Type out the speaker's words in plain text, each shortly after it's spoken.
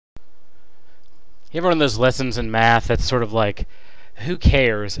You have one of those lessons in math that's sort of like, who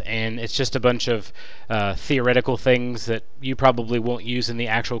cares? And it's just a bunch of theoretical things that you probably won't use in the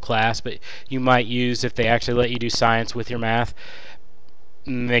actual class, but you might use if they actually let you do science with your math.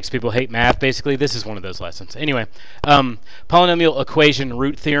 Makes people hate math, basically. This is one of those lessons. Anyway, polynomial equation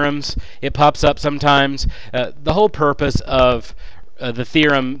root theorems. It pops up sometimes. The whole purpose of the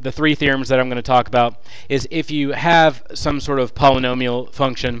three theorems that I'm going to talk about, is if you have some sort of polynomial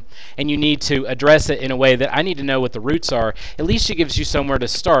function and you need to address it in a way that I need to know what the roots are, at least it gives you somewhere to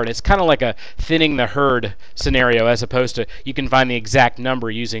start. It's kind of like a thinning the herd scenario, as opposed to you can find the exact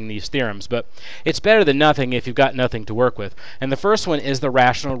number using these theorems. But it's better than nothing if you've got nothing to work with. And the first one is the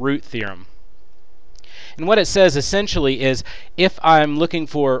rational root theorem. And what it says essentially is, if I'm looking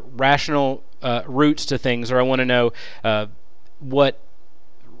for rational roots to things, or I want to know what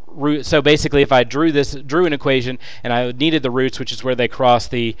root, so basically if I drew an equation and I needed the roots, which is where they cross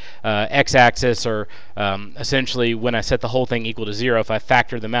the x-axis, or essentially when I set the whole thing equal to 0, if I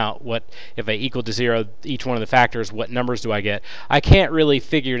factor them out, what if I equal to 0 each one of the factors, what numbers do I get? I can't really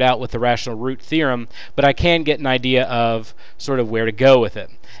figure it out with the rational root theorem, but I can get an idea of sort of where to go with it.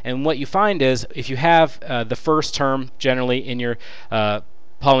 And what you find is, if you have the first term generally in your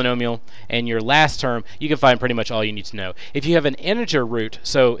polynomial and your last term, you can find pretty much all you need to know. If you have an integer root,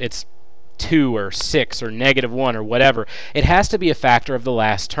 so it's 2 or 6 or -1 or whatever, it has to be a factor of the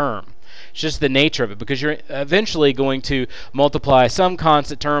last term. It's just the nature of it, because you're eventually going to multiply some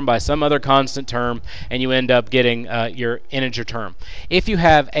constant term by some other constant term, and you end up getting your integer term. If you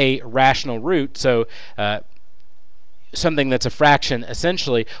have a rational root, so something that's a fraction,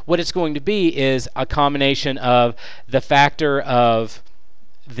 essentially, what it's going to be is a combination of the factor of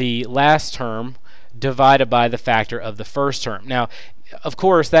the last term divided by the factor of the first term. Now, of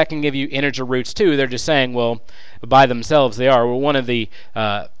course, that can give you integer roots too. They're just saying, well, by themselves they are. Well, one of the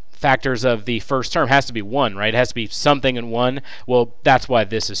factors of the first term has to be 1, right? It has to be something in 1. Well, that's why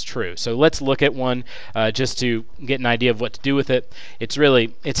this is true. So let's look at one just to get an idea of what to do with it.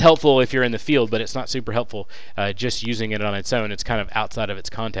 It's helpful if you're in the field, but it's not super helpful just using it on its own. It's kind of outside of its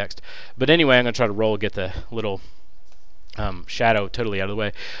context. But anyway, I'm going to try to get the little shadow totally out of the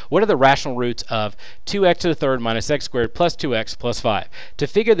way. What are the rational roots of 2x to the third minus x squared plus 2x plus 5? To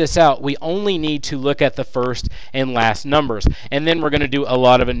figure this out, we only need to look at the first and last numbers, and then we're going to do a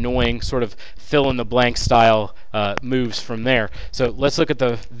lot of annoying sort of fill-in-the-blank style moves from there. So let's look at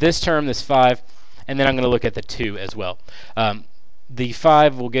this term, this 5, and then I'm going to look at the 2 as well. The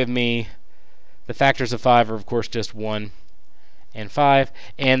 5 will give me, the factors of 5 are of course just 1 and 5,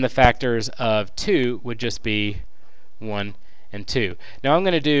 and the factors of 2 would just be 1 and 2. Now I'm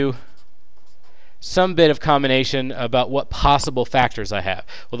going to do some bit of combination about what possible factors I have.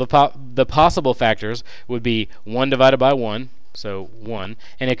 Well, the possible factors would be 1 divided by 1, so 1,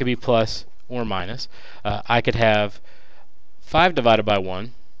 and it could be plus or minus. I could have 5 divided by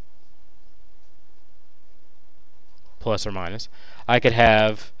 1, plus or minus. I could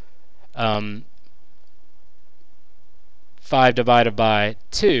have 5 divided by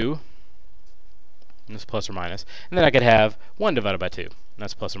 2, that's plus or minus, and then I could have 1 divided by 2,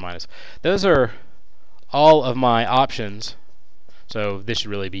 that's plus or minus. Those are all of my options, so this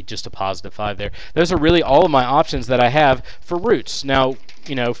should really be just a positive 5 there. Those are really all of my options that I have for roots. Now,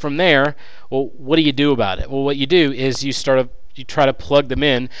 from there, well, what do you do about it? Well, what you do is you try to plug them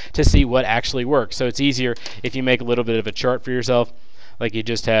in to see what actually works. So it's easier if you make a little bit of a chart for yourself, like you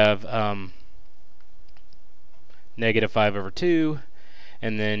just have negative 5 over 2,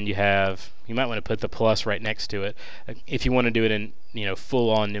 and then you might want to put the plus right next to it. If you want to do it in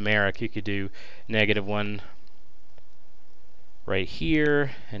full-on numeric, you could do -1 right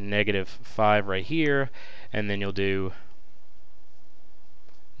here and -5 right here, and then you'll do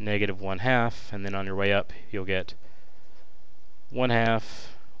 -1/2, and then on your way up you'll get 1/2,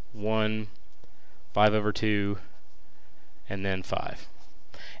 1, 5 over 2, and then 5.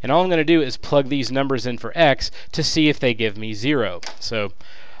 And all I'm going to do is plug these numbers in for x to see if they give me 0. So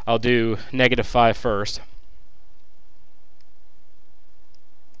I'll do -5 first.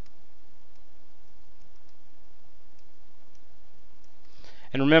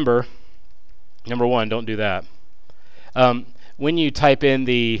 And remember, number 1, don't do that. When you type in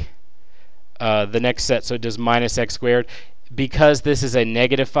the next set, so it does minus x squared, because this is a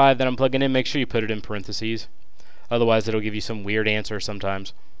 -5 that I'm plugging in, make sure you put it in parentheses. Otherwise, it'll give you some weird answer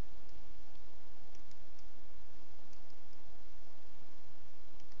sometimes.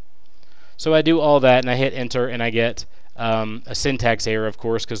 So I do all that, and I hit enter, and I get a syntax error, of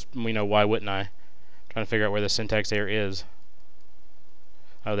course, because why wouldn't I? I'm trying to figure out where the syntax error is.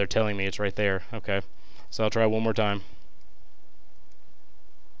 Oh, they're telling me it's right there. Okay, so I'll try one more time.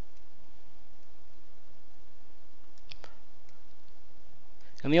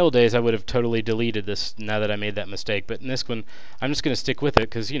 In the old days, I would have totally deleted this now that I made that mistake, but in this one, I'm just going to stick with it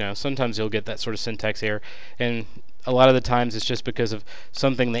because, you know, sometimes you'll get that sort of syntax error, and a lot of the times it's just because of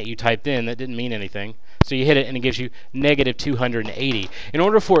something that you typed in that didn't mean anything. So you hit it and it gives you negative 280. In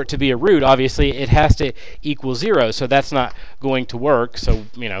order for it to be a root, obviously, it has to equal 0, so that's not going to work, so,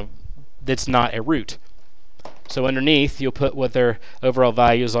 you know, that's not a root. So underneath, you'll put what their overall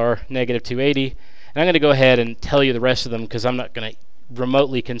values are, negative 280, and I'm going to go ahead and tell you the rest of them because I'm not going to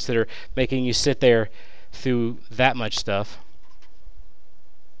remotely consider making you sit there through that much stuff.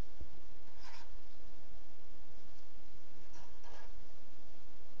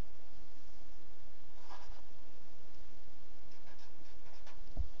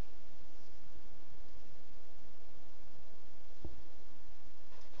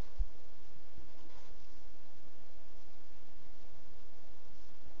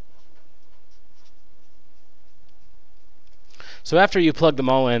 So after you plug them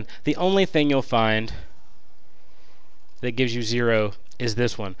all in, the only thing you'll find that gives you 0 is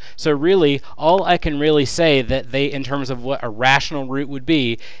this one. So really, all I can really say that they, in terms of what a rational root would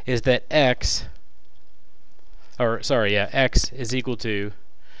be, is that x is equal to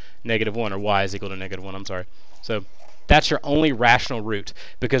negative 1, or y is equal to negative 1, I'm sorry. So that's your only rational root,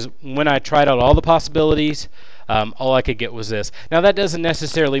 because when I tried out all the possibilities, all I could get was this. Now that doesn't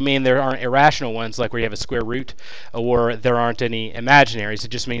necessarily mean there aren't irrational ones, like where you have a square root, or there aren't any imaginaries. It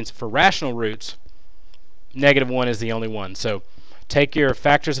just means for rational roots, negative 1 is the only one. So take your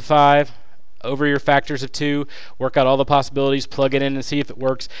factors of 5 over your factors of 2, work out all the possibilities, plug it in and see if it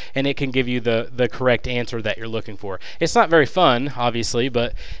works, and it can give you the correct answer that you're looking for. It's not very fun, obviously,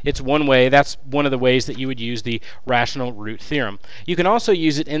 but it's one way. That's one of the ways that you would use the rational root theorem. You can also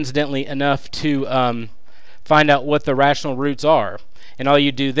use it, incidentally enough, to find out what the rational roots are. And all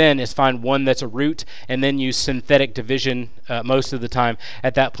you do then is find one that's a root and then use synthetic division most of the time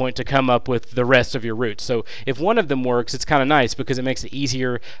at that point to come up with the rest of your roots. So if one of them works, it's kind of nice because it makes it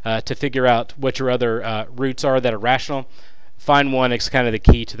easier to figure out what your other roots are that are rational. Find one is kind of the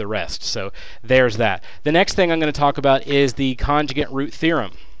key to the rest. So there's that. The next thing I'm going to talk about is the conjugate root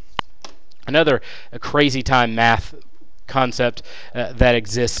theorem. Another crazy time math concept that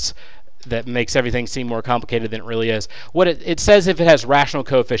exists that makes everything seem more complicated than it really is. What it says if it has rational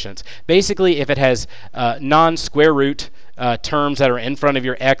coefficients. Basically, if it has non-square root terms that are in front of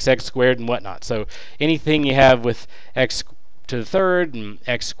your x squared, and whatnot. So anything you have with x to the third and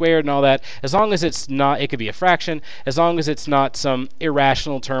x squared and all that, as long as it's not, it could be a fraction, as long as it's not some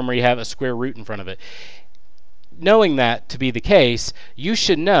irrational term where you have a square root in front of it. Knowing that to be the case, you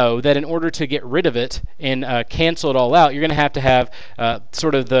should know that in order to get rid of it and cancel it all out, you're going to have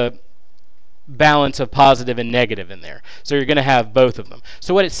sort of the balance of positive and negative in there. So you're going to have both of them.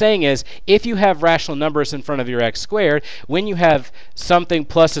 So what it's saying is, if you have rational numbers in front of your x squared, when you have something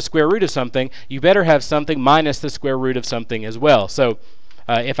plus the square root of something, you better have something minus the square root of something as well. So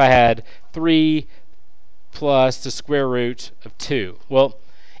if I had 3 plus the square root of 2, well,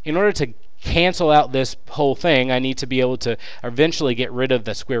 in order to cancel out this whole thing, I need to be able to eventually get rid of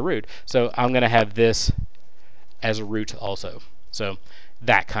the square root. So I'm going to have this as a root also. So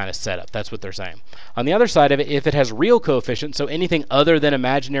that kind of setup. That's what they're saying. On the other side of it, if it has real coefficients, so anything other than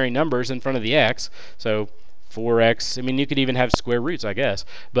imaginary numbers in front of the x, so 4x, I mean, you could even have square roots, I guess.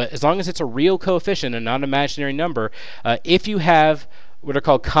 But as long as it's a real coefficient and not an imaginary number, if you have what are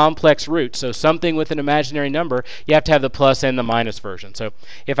called complex roots, so something with an imaginary number, you have to have the plus and the minus version. So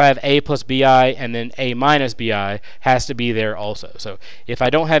if I have a plus bi and then a minus bi, has to be there also. So if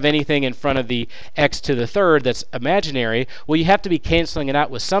I don't have anything in front of the x to the third that's imaginary, well, you have to be canceling it out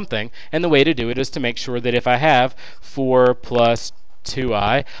with something, and the way to do it is to make sure that if I have 4 plus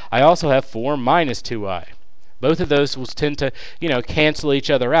 2i, I also have 4 minus 2i. Both of those will tend to, cancel each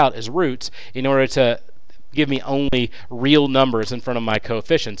other out as roots in order to give me only real numbers in front of my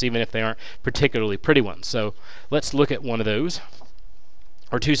coefficients, even if they aren't particularly pretty ones. So let's look at one of those,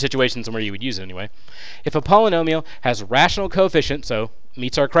 or two situations where you would use it anyway. If a polynomial has rational coefficients, so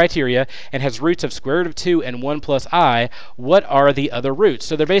meets our criteria, and has roots of square root of 2 and 1 plus I, what are the other roots?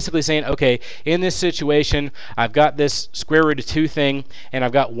 So they're basically saying, okay, in this situation, I've got this square root of 2 thing, and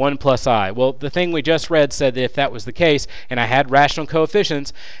I've got 1 plus I. Well, the thing we just read said that if that was the case, and I had rational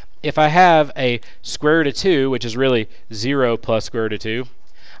coefficients, if I have a square root of 2, which is really 0 plus square root of 2,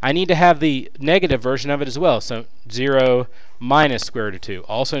 I need to have the negative version of it as well. So 0 minus square root of 2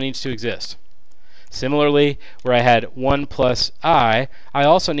 also needs to exist. Similarly, where I had 1 plus I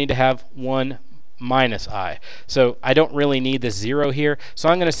also need to have 1 minus I. So I don't really need this 0 here. So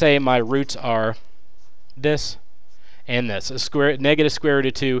I'm going to say my roots are this and this, negative square root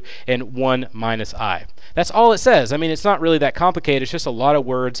of 2 and 1 minus I. That's all it says. I mean, it's not really that complicated. It's just a lot of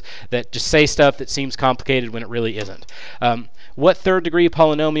words that just say stuff that seems complicated when it really isn't. What third degree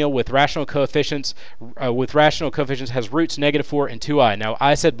polynomial with rational coefficients has roots negative 4 and 2i? Now,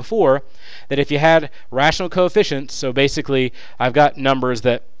 I said before that if you had rational coefficients, so basically I've got numbers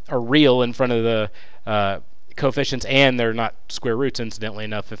that are real in front of the coefficients, and they're not square roots, incidentally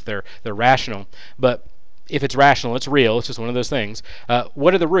enough, if they're rational. But if it's rational, it's real. It's just one of those things.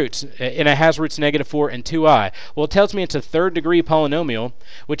 What are the roots? And it has roots negative 4 and 2i. Well, it tells me it's a third degree polynomial,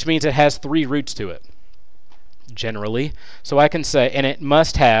 which means it has 3 roots to it, generally. So I can say, and it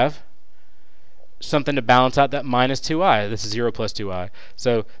must have something to balance out that minus 2i. This is 0 plus 2i.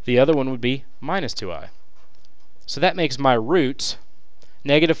 So the other one would be minus 2i. So that makes my roots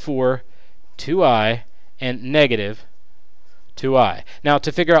negative 4, 2i, and negative 2i. Now,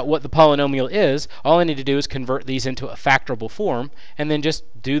 to figure out what the polynomial is, all I need to do is convert these into a factorable form and then just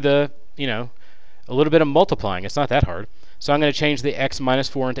do the, a little bit of multiplying. It's not that hard. So I'm going to change the x minus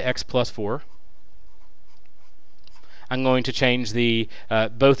 4 into x plus 4. I'm going to change the,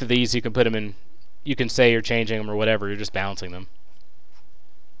 both of these, you can put them in, you can say you're changing them or whatever, you're just balancing them.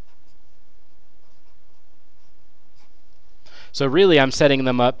 So really I'm setting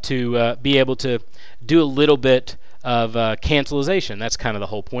them up to be able to do a little bit of cancelization. That's kind of the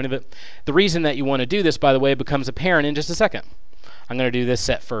whole point of it. The reason that you want to do this, by the way, becomes apparent in just a second. I'm going to do this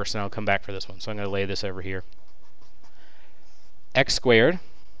set first, and I'll come back for this one. So I'm going to lay this over here. X squared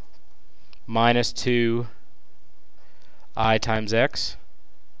minus 2i times x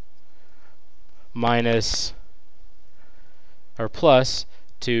minus, or plus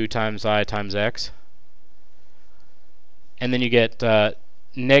 2 times I times x. And then you get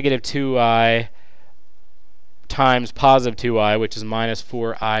negative 2i times positive 2i, which is minus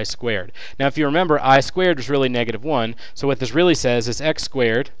 4i squared. Now, if you remember, I squared was really negative 1. So what this really says is x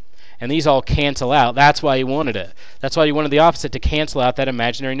squared, and these all cancel out. That's why you wanted it. That's why you wanted the opposite, to cancel out that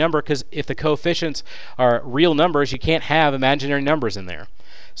imaginary number, because if the coefficients are real numbers, you can't have imaginary numbers in there.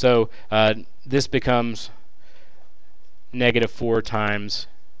 So this becomes negative 4 times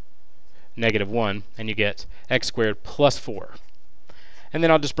negative 1, and you get x squared plus 4. And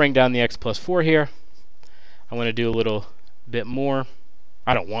then I'll just bring down the x plus 4 here. I want to do a little bit more.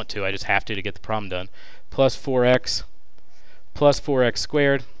 I don't want to, I just have to get the problem done. Plus 4x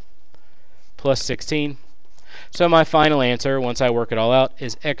squared plus 16. So my final answer, once I work it all out,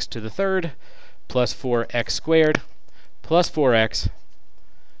 is x to the third plus 4x squared plus 4x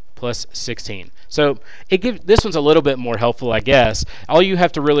plus 16. So this one's a little bit more helpful, I guess. All you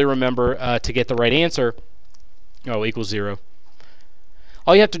have to really remember to get the right answer, equals 0.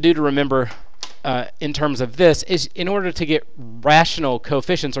 All you have to do to remember in terms of this is, in order to get rational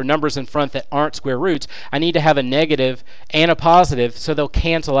coefficients or numbers in front that aren't square roots, I need to have a negative and a positive, so they'll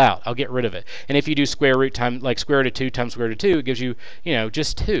cancel out. I'll get rid of it. And if you do square root times, like square root of 2 times square root of 2, it gives you,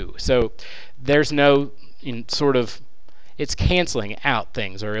 just 2. So there's no sort of, it's canceling out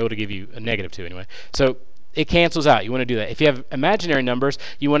things, or it would give you a negative 2 anyway. So it cancels out. You want to do that. If you have imaginary numbers,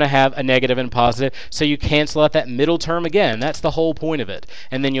 you want to have a negative and a positive, so you cancel out that middle term again. That's the whole point of it.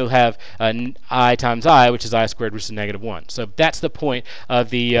 And then you'll have I times I, which is I squared, which is negative 1. So that's the point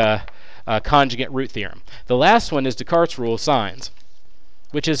of the conjugate root theorem. The last one is Descartes' rule of signs,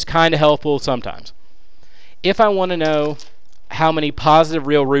 which is kind of helpful sometimes. If I want to know how many positive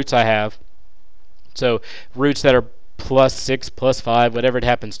real roots I have, so roots that are plus 6, plus 5, whatever it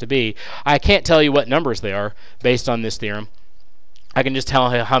happens to be, I can't tell you what numbers they are based on this theorem. I can just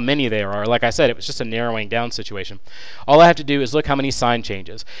tell how many there are. Like I said, it was just a narrowing down situation. All I have to do is look how many sign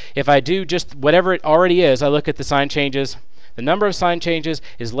changes. If I do just whatever it already is, I look at the sign changes. The number of sign changes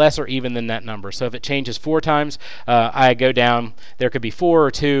is less or even than that number. So if it changes 4 times, I go down. There could be 4 or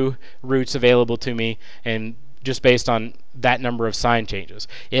 2 roots available to me, and just based on that number of sign changes.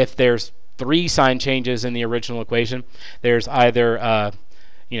 If there's 3 sign changes in the original equation, there's either,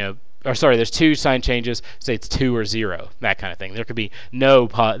 there's 2 sign changes, say it's 2 or 0, that kind of thing. There could be no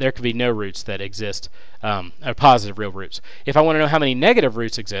roots that exist, positive real roots. If I want to know how many negative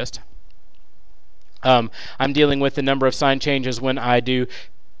roots exist, I'm dealing with the number of sign changes when I do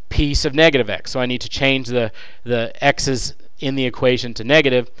p sub negative x. So I need to change the x's in the equation to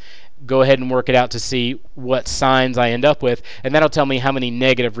negative. Go ahead and work it out to see what signs I end up with, and that'll tell me how many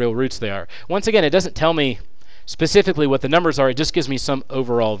negative real roots there are. Once again, it doesn't tell me specifically what the numbers are, it just gives me some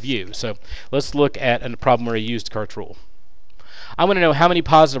overall view. So let's look at a problem where I used Descartes' rule. I want to know how many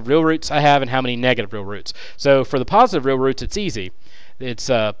positive real roots I have and how many negative real roots. So for the positive real roots, it's easy. It's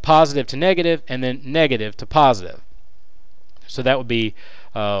positive to negative and then negative to positive. So that would be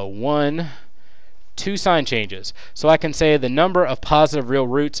 1, two sign changes. So I can say the number of positive real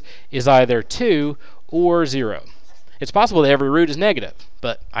roots is either 2 or 0. It's possible that every root is negative,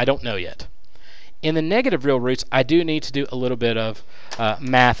 but I don't know yet. In the negative real roots, I do need to do a little bit of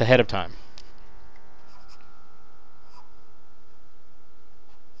math ahead of time.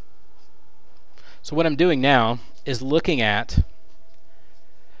 So what I'm doing now is looking at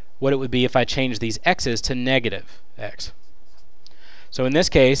what it would be if I change these x's to negative x. So in this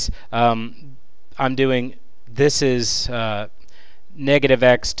case, I'm doing, this is negative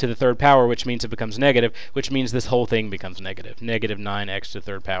x to the third power, which means it becomes negative, which means this whole thing becomes negative. Negative 9x to the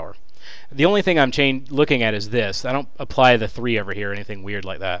third power. The only thing I'm looking at is this. I don't apply the 3 over here or anything weird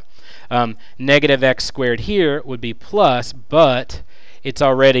like that. Negative x squared here would be plus, but it's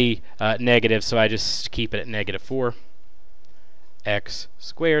already negative, so I just keep it at negative 4 x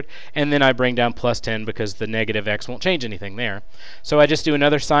squared, and then I bring down plus 10 because the negative x won't change anything there. So I just do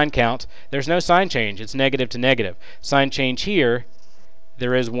another sign count. There's no sign change. It's negative to negative. Sign change here,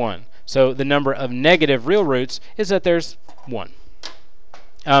 there is 1. So the number of negative real roots is that there's 1.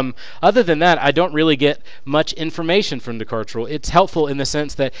 Other than that, I don't really get much information from Descartes' rule. It's helpful in the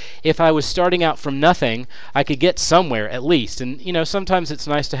sense that if I was starting out from nothing, I could get somewhere at least. And you know, sometimes it's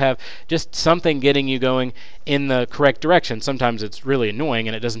nice to have just something getting you going in the correct direction. Sometimes it's really annoying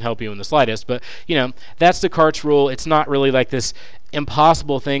and it doesn't help you in the slightest. But you know, that's Descartes' rule. It's not really like this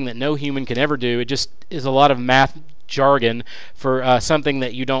impossible thing that no human can ever do. It just is a lot of math jargon for something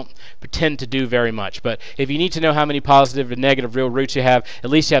that you don't tend to do very much. But if you need to know how many positive and negative real roots you have, at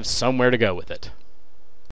least you have somewhere to go with it.